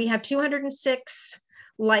 We have 206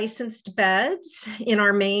 licensed beds in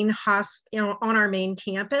our main on our main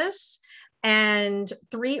campus, and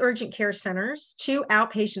 3 urgent care centers, 2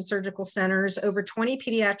 outpatient surgical centers, over 20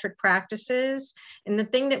 pediatric practices. And the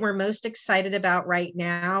thing that we're most excited about right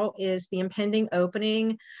now is the impending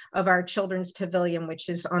opening of our Children's Pavilion, which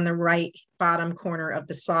is on the right bottom corner of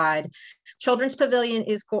the slide. Children's Pavilion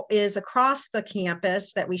is across the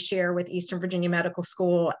campus that we share with Eastern Virginia Medical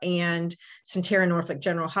School and Sentara Norfolk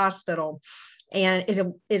General Hospital. And it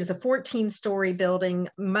is a 14-story building.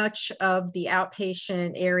 Much of the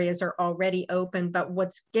outpatient areas are already open, but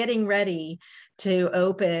what's getting ready to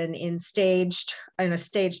open in a staged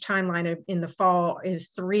timeline in the fall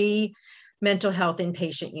is 3 mental health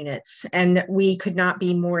inpatient units. And we could not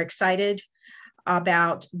be more excited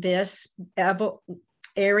about this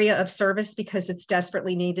area of service, because it's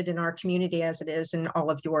desperately needed in our community, as it is in all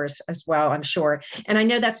of yours as well, I'm sure. And I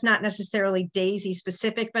know that's not necessarily DAISY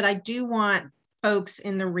specific, but I do want folks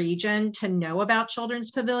in the region to know about Children's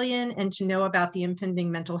Pavilion and to know about the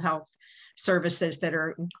impending mental health services that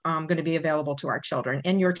are going to be available to our children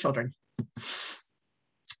and your children.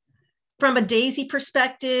 From a DAISY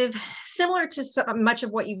perspective, similar to much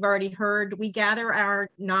of what you've already heard, we gather our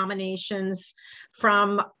nominations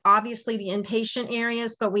from obviously the inpatient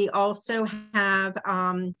areas, but we also have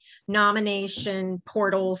nomination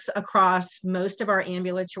portals across most of our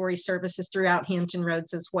ambulatory services throughout Hampton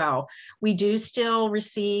Roads as well. We do still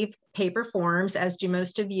receive paper forms, as do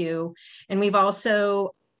most of you, and we've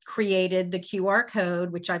also created the QR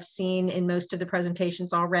code, which I've seen in most of the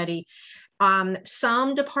presentations already.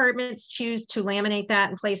 Some departments choose to laminate that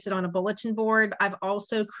and place it on a bulletin board. I've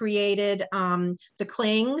also created the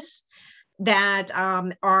clings that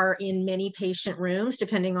are in many patient rooms,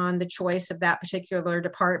 depending on the choice of that particular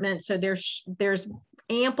department. So there's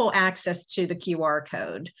ample access to the QR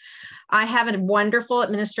code. I have a wonderful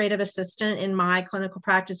administrative assistant in my clinical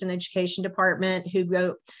practice and education department who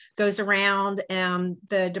goes around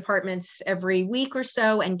the departments every week or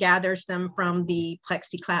so and gathers them from the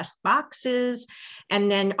plexiglass boxes,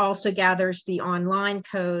 and then also gathers the online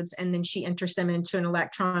codes, and then she enters them into an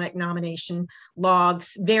electronic nomination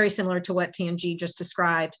logs, very similar to what Tanji just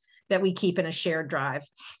described, that we keep in a shared drive.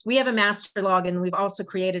 We have a master log, and we've also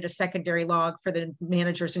created a secondary log for the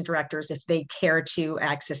managers and directors if they care to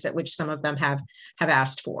access it, which some of them have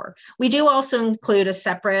asked for. We do also include a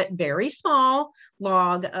separate, very small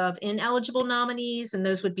log of ineligible nominees, and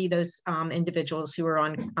those would be those individuals who are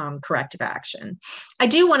on corrective action. I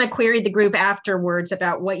do want to query the group afterwards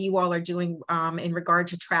about what you all are doing in regard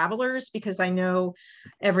to travelers, because I know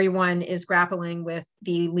everyone is grappling with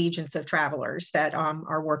the legions of travelers that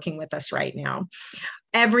are working with us right now.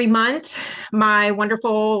 Every month, my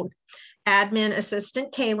wonderful admin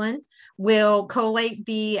assistant, Kaylin, will collate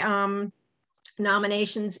the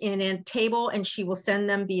nominations in a table, and she will send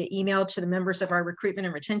them via email to the members of our recruitment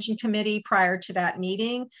and retention committee prior to that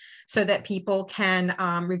meeting so that people can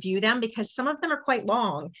review them, because some of them are quite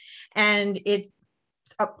long, and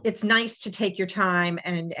it's nice to take your time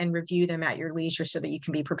and review them at your leisure so that you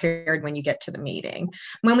can be prepared when you get to the meeting.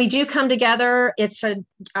 When we do come together, it's a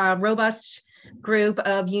robust group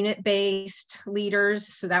of unit-based leaders.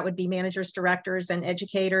 So that would be managers, directors, and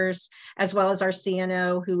educators, as well as our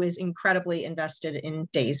CNO, who is incredibly invested in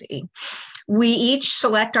DAISY. We each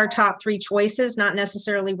select our top 3 choices, not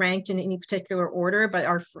necessarily ranked in any particular order, but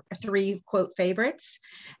our 3 quote favorites,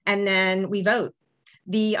 and then we vote.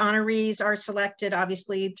 The honorees are selected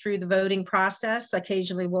obviously through the voting process.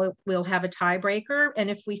 Occasionally we'll have a tiebreaker, and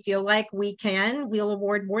if we feel like we can, we'll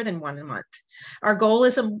award more than one a month. Our goal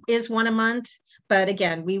is one a month, but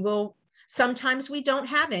again, sometimes we don't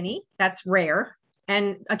have any, that's rare,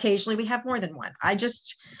 and occasionally we have more than one. I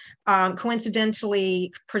just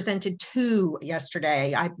coincidentally presented 2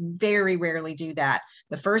 yesterday. I very rarely do that.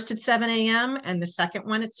 The first at 7 a.m. and the second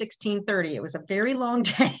one at 16:30. It was a very long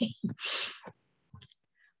day.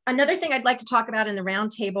 Another thing I'd like to talk about in the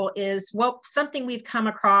roundtable is something we've come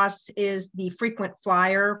across is the frequent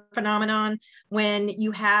flyer phenomenon, when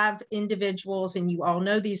you have individuals, and you all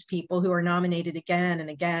know these people, who are nominated again and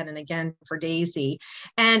again and again for DAISY.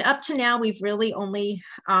 And up to now, we've really only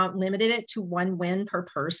limited it to 1 win per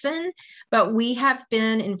person, but we have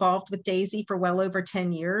been involved with DAISY for well over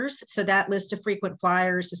 10 years. So that list of frequent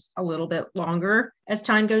flyers is a little bit longer as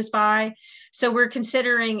time goes by. So we're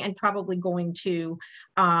considering and probably going to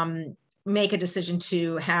make a decision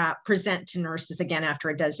to present to nurses again after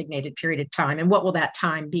a designated period of time. And what will that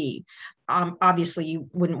time be? Obviously, you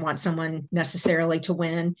wouldn't want someone necessarily to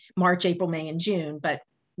win March, April, May, and June, but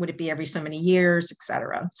would it be every so many years, et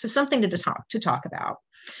cetera? So something to talk about.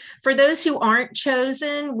 For those who aren't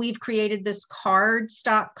chosen, we've created this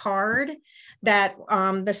stock card that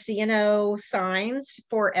the CNO signs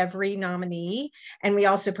for every nominee. And we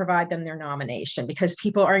also provide them their nomination, because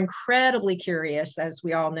people are incredibly curious, as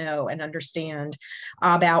we all know and understand,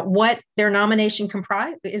 about what their nomination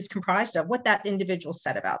is comprised of, what that individual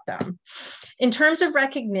said about them. In terms of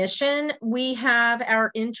recognition, we have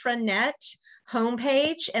our intranet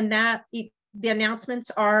homepage, and the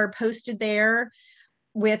announcements are posted there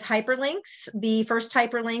with hyperlinks. The first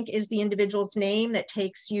hyperlink is the individual's name that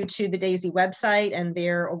takes you to the DAISY website and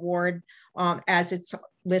their award as it's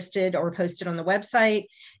listed or posted on the website.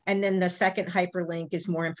 And then the second hyperlink is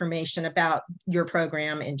more information about your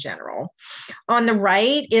program in general. On the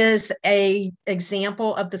right is an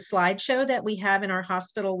example of the slideshow that we have in our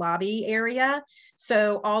hospital lobby area.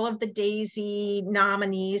 So all of the DAISY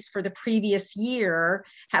nominees for the previous year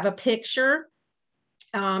have a picture,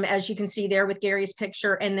 as you can see there with Gary's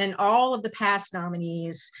picture, and then all of the past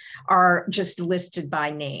nominees are just listed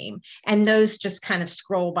by name. And those just kind of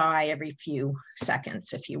scroll by every few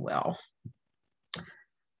seconds, if you will.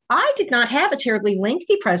 I did not have a terribly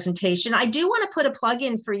lengthy presentation. I do want to put a plug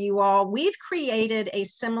in for you all. We've created a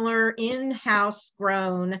similar in-house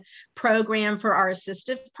grown program for our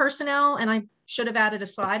assistive personnel, and I'm should have added a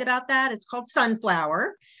slide about that. It's called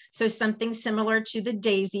Sunflower. So something similar to the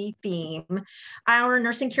DAISY theme. Our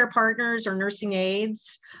nursing care partners or nursing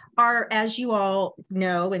aides are, as you all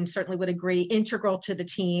know, and certainly would agree, integral to the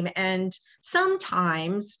team. And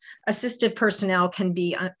sometimes assistive personnel can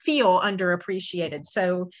feel underappreciated.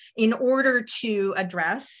 So in order to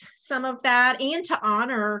address some of that and to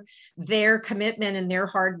honor their commitment and their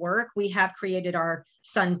hard work, we have created our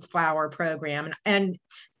Sunflower program. And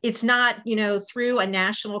it's not, through a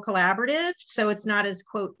national collaborative. So it's not as,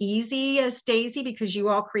 quote, easy as DAISY, because you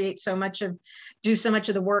all do so much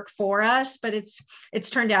of the work for us, but it's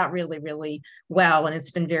turned out really, really well. And it's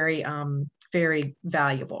been very, very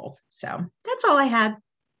valuable. So that's all I had.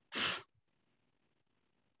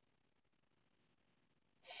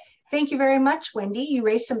 Thank you very much, Wendy. You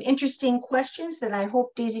raised some interesting questions that I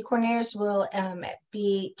hope DAISY coordinators will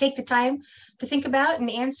take the time to think about and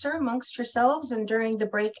answer amongst yourselves and during the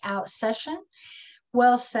breakout session.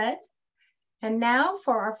 Well said. And now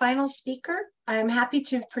for our final speaker, I'm happy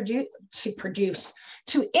to introduce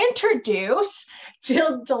Jill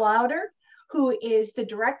DeLauder, who is the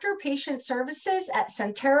Director of Patient Services at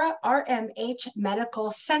Sentara RMH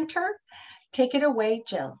Medical Center. Take it away,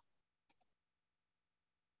 Jill.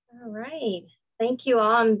 All right. Thank you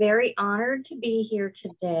all. I'm very honored to be here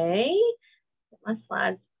today. Get my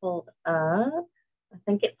slides pulled up. I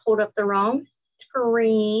think it pulled up the wrong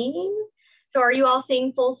screen. So are you all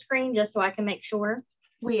seeing full screen, just so I can make sure?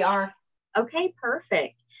 We are. Okay,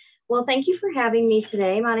 perfect. Well, thank you for having me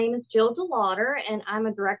today. My name is Jill DeLauder, and I'm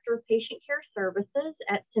a Director of Patient Care Services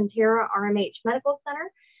at Sentara RMH Medical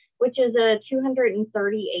Center, which is a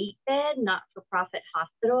 238-bed not-for-profit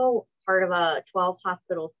hospital, part of a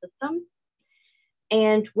 12-hospital system.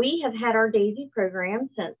 And we have had our DAISY program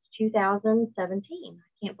since 2017.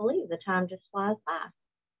 I can't believe the time just flies by.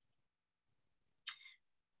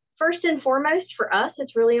 First and foremost, for us,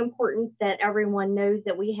 it's really important that everyone knows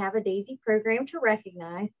that we have a DAISY program to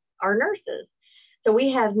recognize our nurses. So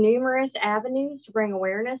we have numerous avenues to bring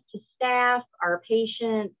awareness to staff, our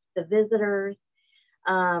patients, the visitors.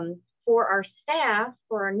 For our staff,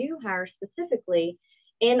 for our new hires specifically,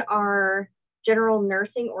 in our general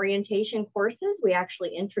nursing orientation courses, we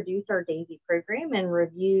actually introduce our DAISY program and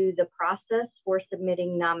review the process for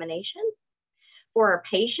submitting nominations. For our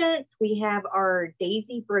patients, we have our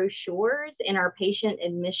DAISY brochures and our patient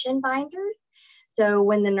admission binders. So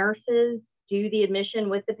when the nurses do the admission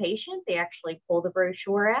with the patient, they actually pull the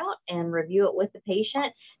brochure out and review it with the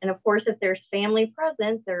patient. And of course, if there's family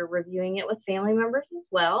present, they're reviewing it with family members as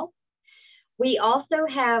well. We also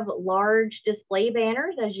have large display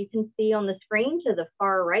banners, as you can see on the screen to the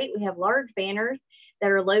far right. We have large banners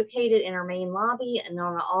that are located in our main lobby and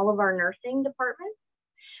on all of our nursing departments.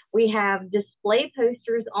 We have display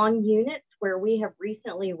posters on units where we have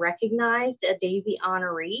recently recognized a DAISY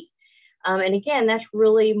honoree. And again, that's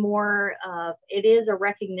really more of, it is a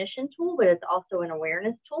recognition tool, but it's also an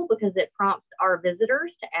awareness tool because it prompts our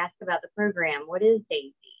visitors to ask about the program. What is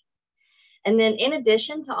DAISY? And then in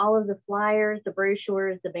addition to all of the flyers, the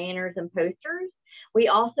brochures, the banners, and posters, we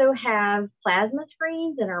also have plasma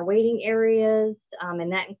screens in our waiting areas,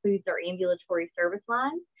 and that includes our ambulatory service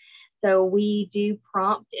lines. So we do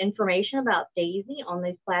prompt information about DAISY on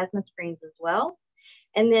those plasma screens as well.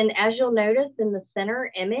 And then as you'll notice in the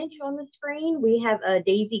center image on the screen, we have a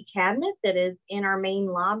DAISY cabinet that is in our main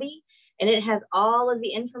lobby, and it has all of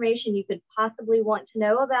the information you could possibly want to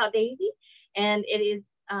know about DAISY. And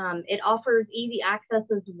it offers easy access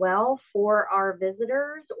as well for our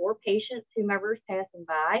visitors or patients, whomever's passing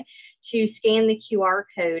by, to scan the QR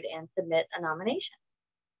code and submit a nomination.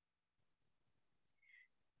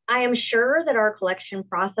 I am sure that our collection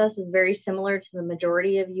process is very similar to the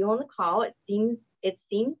majority of you on the call. It seems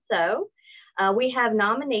so. We have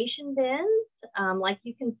nomination bins, like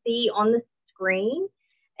you can see on the screen,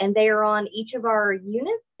 and they are on each of our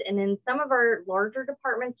units. And in some of our larger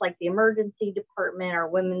departments, like the emergency department, our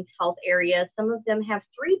women's health area, some of them have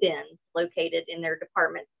 3 bins located in their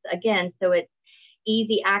departments. Again, so it's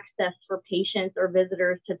easy access for patients or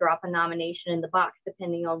visitors to drop a nomination in the box,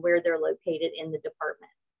 depending on where they're located in the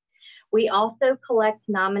department. We also collect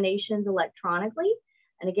nominations electronically.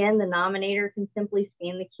 And again, the nominator can simply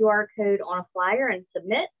scan the QR code on a flyer and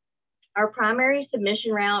submit. Our primary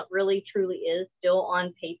submission route really truly is still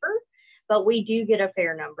on paper, but we do get a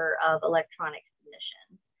fair number of electronic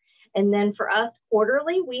submissions. And then for us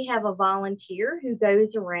quarterly, we have a volunteer who goes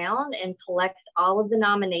around and collects all of the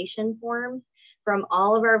nomination forms from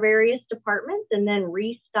all of our various departments and then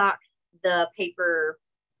restocks the paper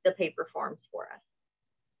forms for us.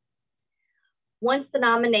 Once the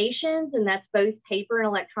nominations, and that's both paper and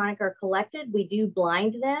electronic, are collected, we do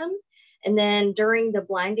blind them. And then during the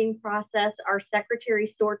blinding process, our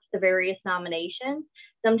secretary sorts the various nominations.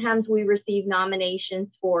 Sometimes we receive nominations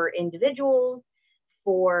for individuals,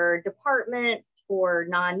 for departments, for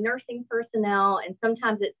non-nursing personnel, and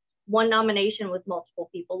sometimes it's one nomination with multiple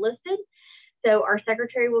people listed. So our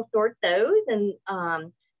secretary will sort those,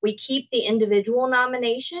 and we keep the individual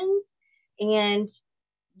nominations and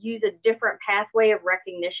use a different pathway of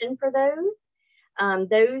recognition for those.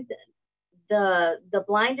 The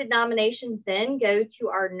blinded nominations then go to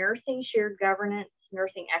our Nursing Shared Governance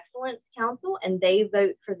Nursing Excellence Council, and they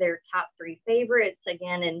vote for their top 3 favorites,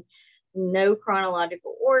 again, in no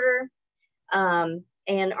chronological order.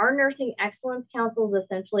 And our Nursing Excellence Council is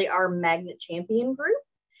essentially our magnet champion group,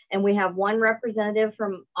 and we have one representative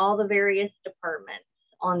from all the various departments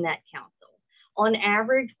on that council. On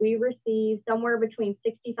average, we receive somewhere between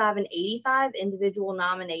 65 and 85 individual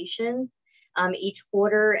nominations each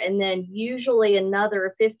quarter, and then usually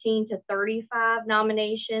another 15 to 35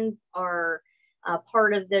 nominations are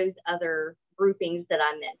part of those other groupings that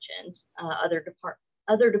I mentioned,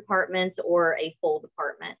 other departments or a full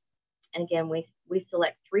department. And again, we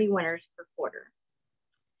select 3 winners per quarter.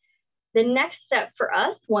 The next step for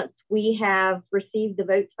us, once we have received the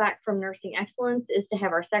votes back from Nursing Excellence, is to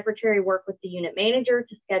have our secretary work with the unit manager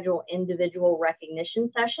to schedule individual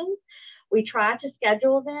recognition sessions. We try to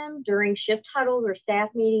schedule them during shift huddles or staff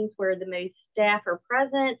meetings where the most staff are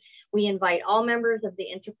present. We invite all members of the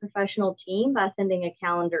interprofessional team by sending a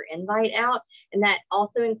calendar invite out, and that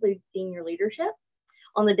also includes senior leadership.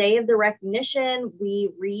 On the day of the recognition,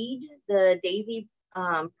 we read the DAISY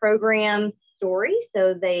program story.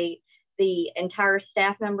 So the entire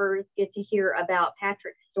staff members get to hear about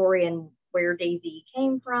Patrick's story and where DAISY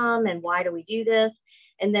came from and why do we do this.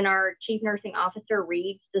 And then our chief nursing officer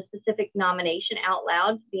reads the specific nomination out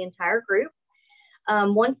loud to the entire group.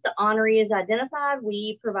 Once the honoree is identified,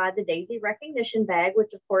 we provide the DAISY recognition bag,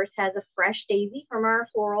 which of course has a fresh DAISY from our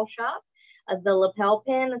floral shop, the lapel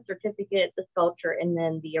pin, a certificate, the sculpture, and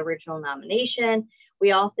then the original nomination.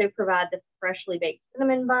 We also provide the freshly baked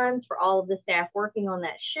cinnamon buns for all of the staff working on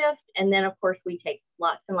that shift. And then of course we take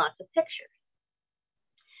lots and lots of pictures.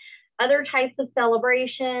 Other types of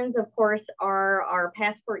celebrations, of course, are our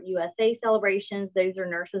Passport USA celebrations. Those are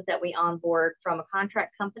nurses that we onboard from a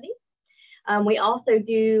contract company. We also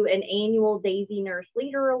do an annual DAISY Nurse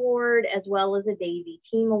Leader Award, as well as a DAISY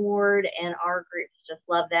Team Award, and our groups just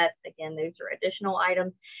love that. Again, those are additional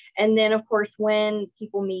items. And then, of course, when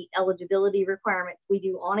people meet eligibility requirements, we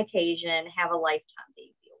do on occasion have a Lifetime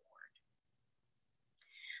DAISY Award.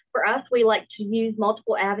 For us, we like to use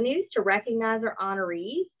multiple avenues to recognize our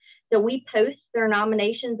honorees. So we post their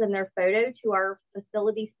nominations and their photo to our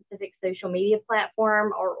facility-specific social media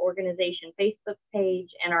platform, our organization Facebook page,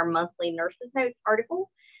 and our monthly Nurses Notes article,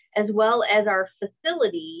 as well as our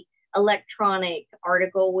facility electronic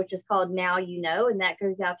article, which is called Now You Know, and that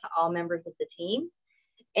goes out to all members of the team.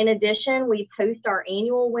 In addition, we post our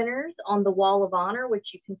annual winners on the Wall of Honor, which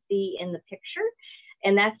you can see in the picture,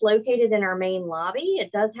 and that's located in our main lobby.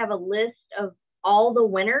 It does have a list of all the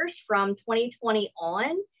winners from 2020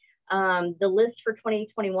 on. The list for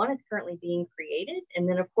 2021 is currently being created. And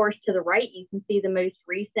then of course, to the right, you can see the most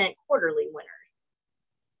recent quarterly winners.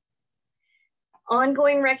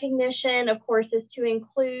 Ongoing recognition, of course, is to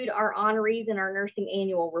include our honorees in our nursing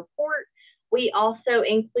annual report. We also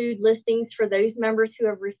include listings for those members who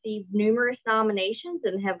have received numerous nominations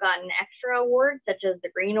and have gotten extra awards, such as the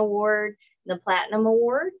Green Award and the Platinum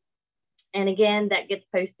Award. And again, that gets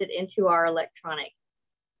posted into our electronic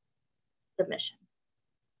submission.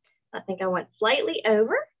 I think I went slightly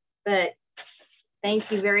over, but thank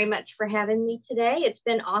you very much for having me today. It's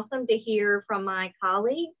been awesome to hear from my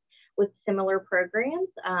colleagues with similar programs.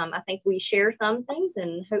 I think we share some things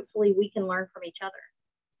and hopefully we can learn from each other.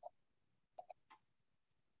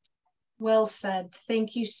 Well said.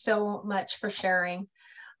 Thank you so much for sharing.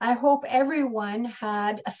 I hope everyone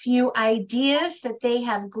had a few ideas that they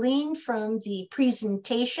have gleaned from the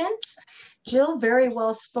presentations. Jill, very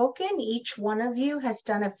well spoken. Each one of you has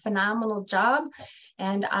done a phenomenal job,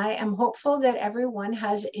 and I am hopeful that everyone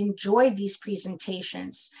has enjoyed these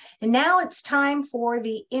presentations. And now it's time for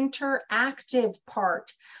the interactive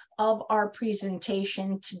part of our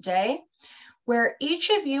presentation today, where each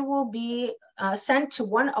of you will be sent to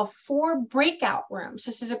one of 4 breakout rooms.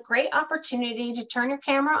 This is a great opportunity to turn your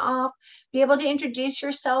camera off, be able to introduce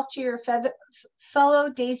yourself to your fellow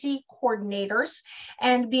DAISY coordinators,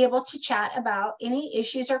 and be able to chat about any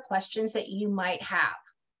issues or questions that you might have.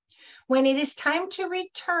 When it is time to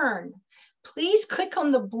return, please click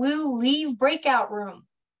on the blue Leave Breakout Room.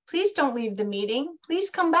 Please don't leave the meeting.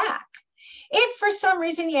 Please come back. If for some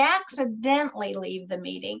reason you accidentally leave the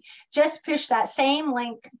meeting, just push that same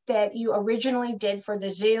link that you originally did for the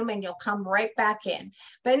Zoom and you'll come right back in.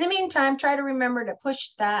 But in the meantime, try to remember to push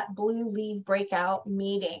that blue leave breakout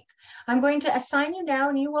meeting. I'm going to assign you now,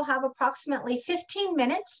 and you will have approximately 15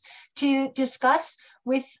 minutes to discuss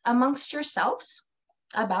amongst yourselves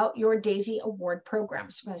about your DAISY Award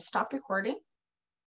programs. I'm going to stop recording.